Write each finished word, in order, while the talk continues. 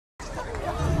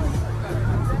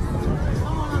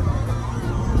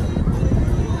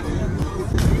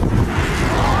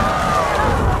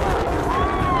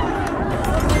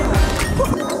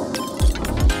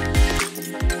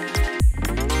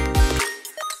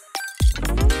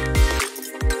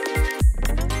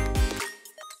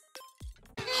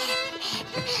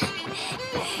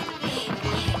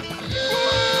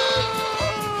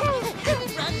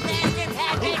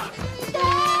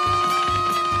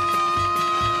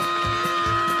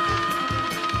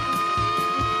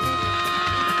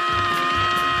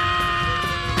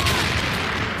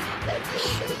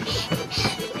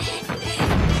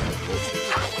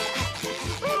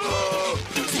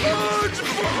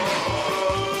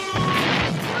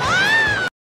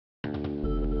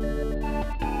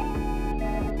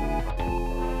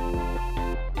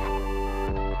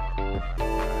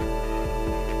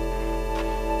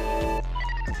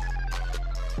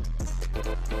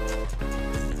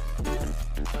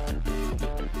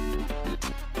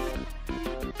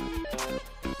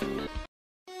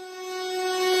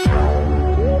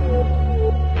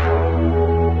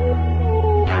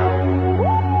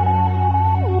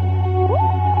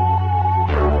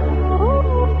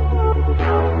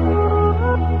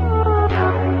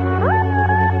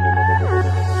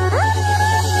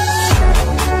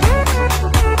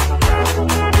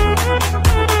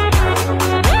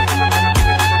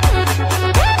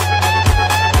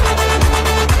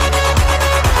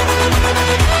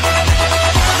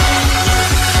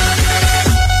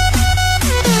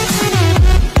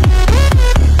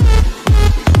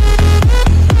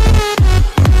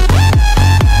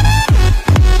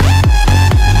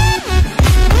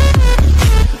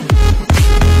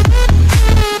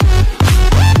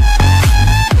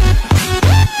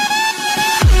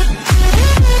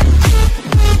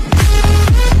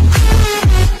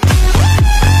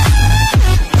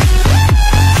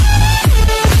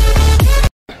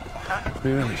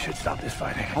We really should stop this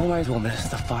fighting. Otherwise we'll miss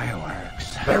the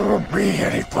fireworks. There won't be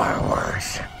any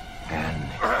fireworks. And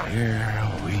here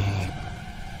we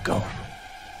go.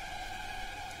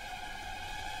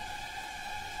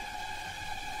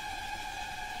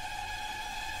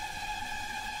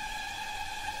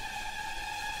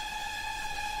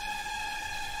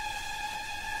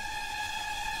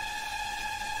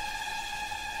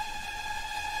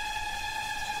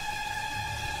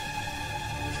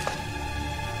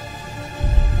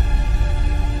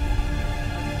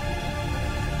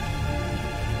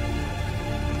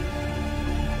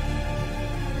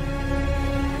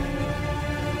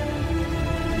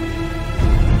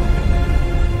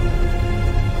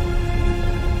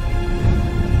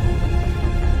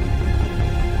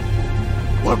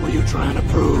 What were you trying to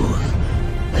prove?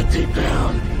 That deep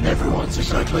down, everyone's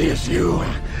as ugly as you.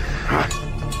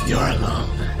 You're alone.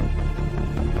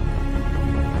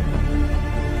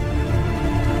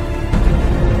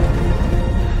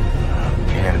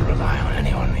 Can't rely on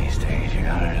anyone these days. You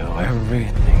gotta do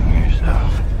everything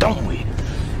yourself. Don't we?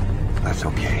 That's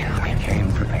okay. I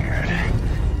came prepared.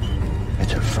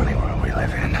 It's a funny world we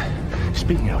live in.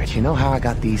 Speaking of which, you know how I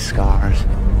got these scars?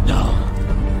 No.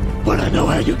 But I know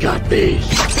how you got these.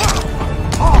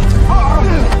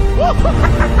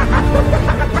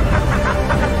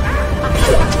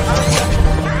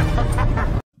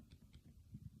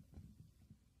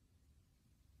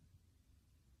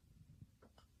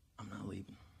 I'm not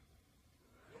leaving.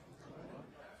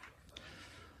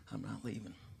 I'm not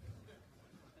leaving.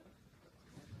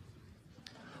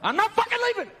 I'm not fucking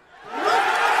leaving!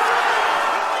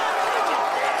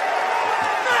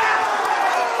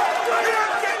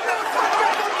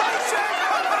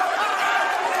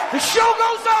 The show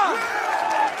goes on!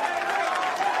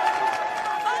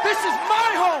 This is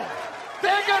my home!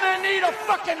 They're gonna need a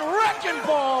fucking wrecking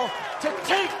ball to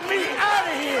take me out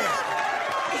of here!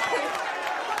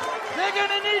 They're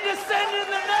gonna need to send in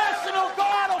the National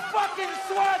Guard or fucking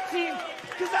SWAT team,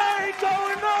 because I ain't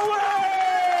going nowhere!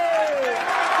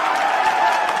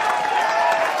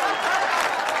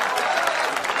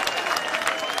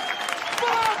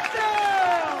 Fuck them!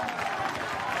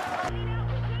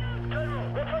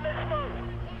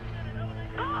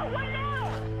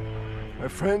 My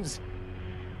friends,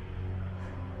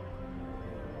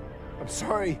 I'm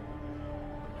sorry.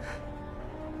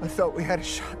 I thought we had a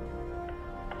shot.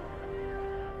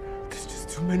 There's just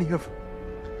too many of them.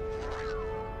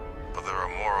 But there are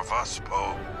more of us,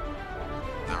 Poe.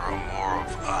 There are more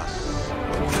of us.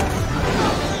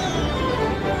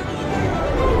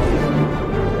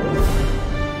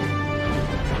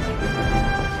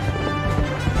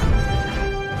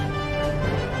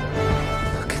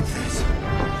 Look at this.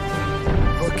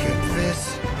 Look at this.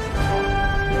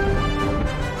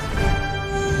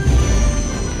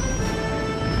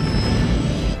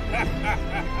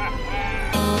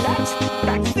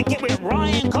 That's the kid where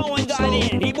Ryan Cohen got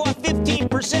in. He bought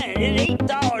 15% at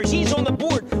 $8. He's on the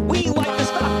board. We like the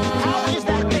stock. How is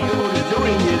that fair? What they're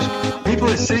doing is people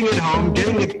are sitting at home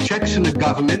getting the checks from the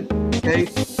government, okay?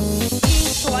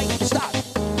 He's like the stock.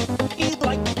 He's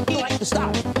like the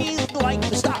stock. He's like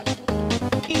the stock.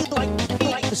 He's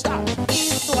like the stock.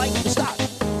 He's like the stock.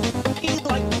 He's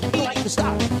like the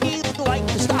stock. He's like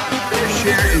the stock. Fair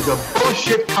share is a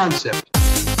bullshit concept.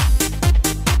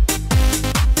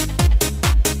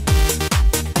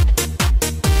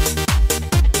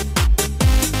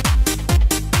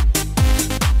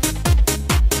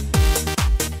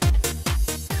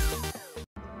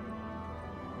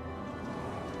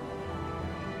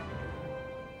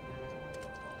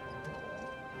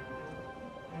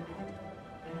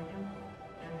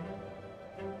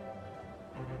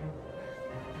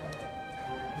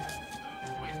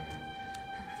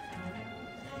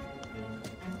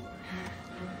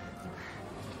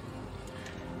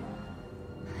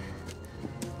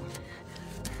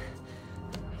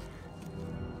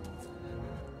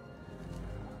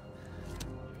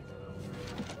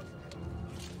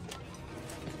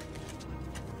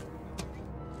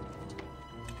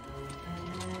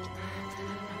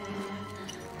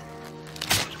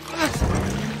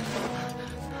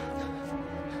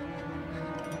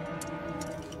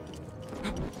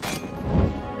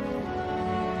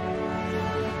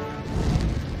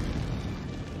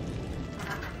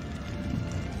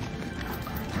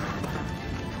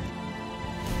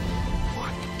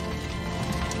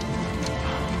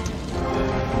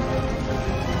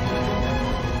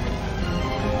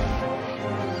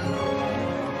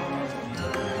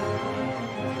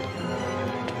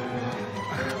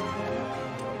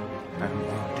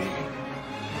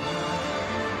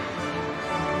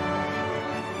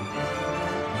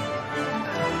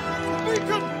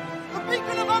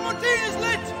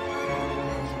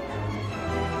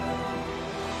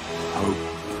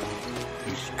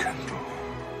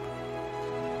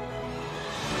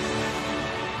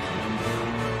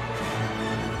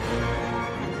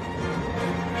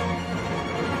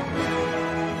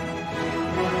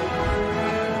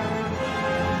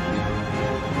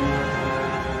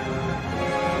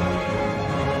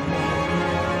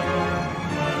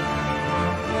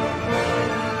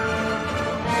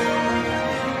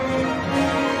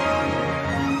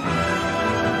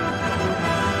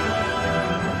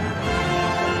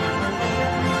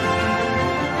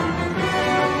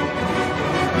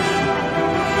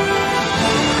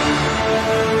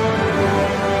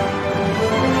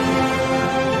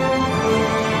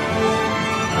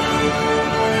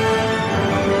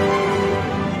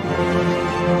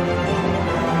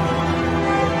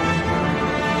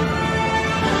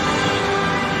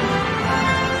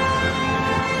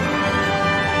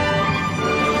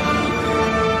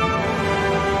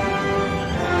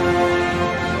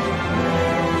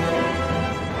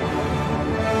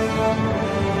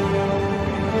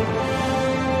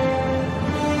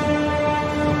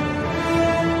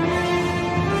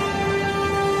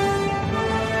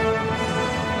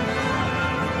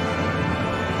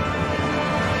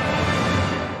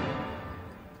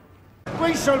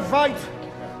 shall fight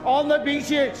on the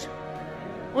beaches.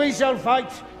 We shall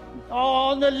fight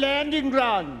on the landing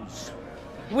grounds.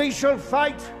 We shall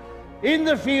fight in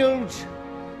the fields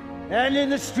and in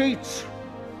the streets.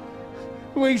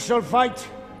 We shall fight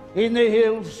in the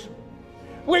hills.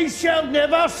 We shall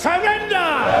never surrender!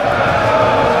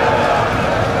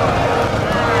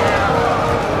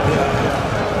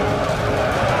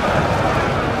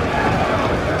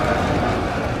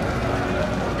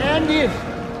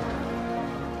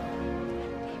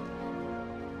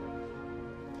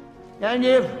 And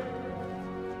if,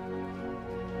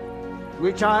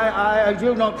 which I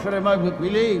do not for a moment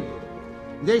believe,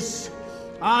 this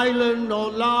island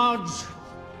or large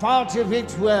part of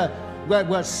it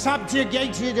were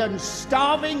subjugated and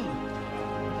starving,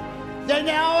 then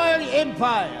our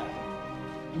empire,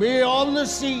 beyond the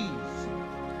seas,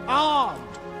 armed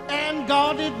and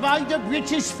guarded by the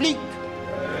British fleet,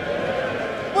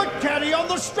 would carry on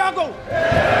the struggle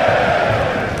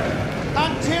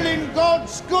until in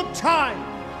God's good time,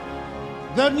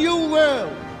 the new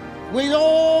world, with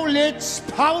all its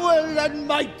power and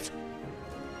might,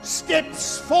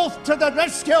 steps forth to the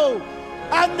rescue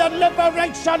and the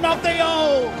liberation of the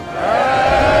old.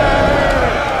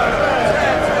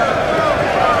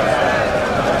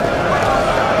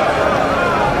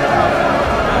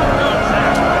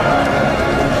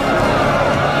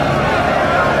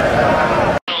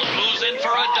 Who's in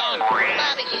for a dunk?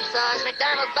 Barbecue sauce,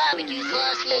 McDonald's barbecue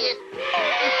sauce here.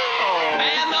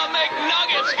 And the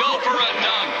McNuggets go for a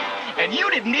dunk. And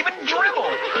you didn't even dribble.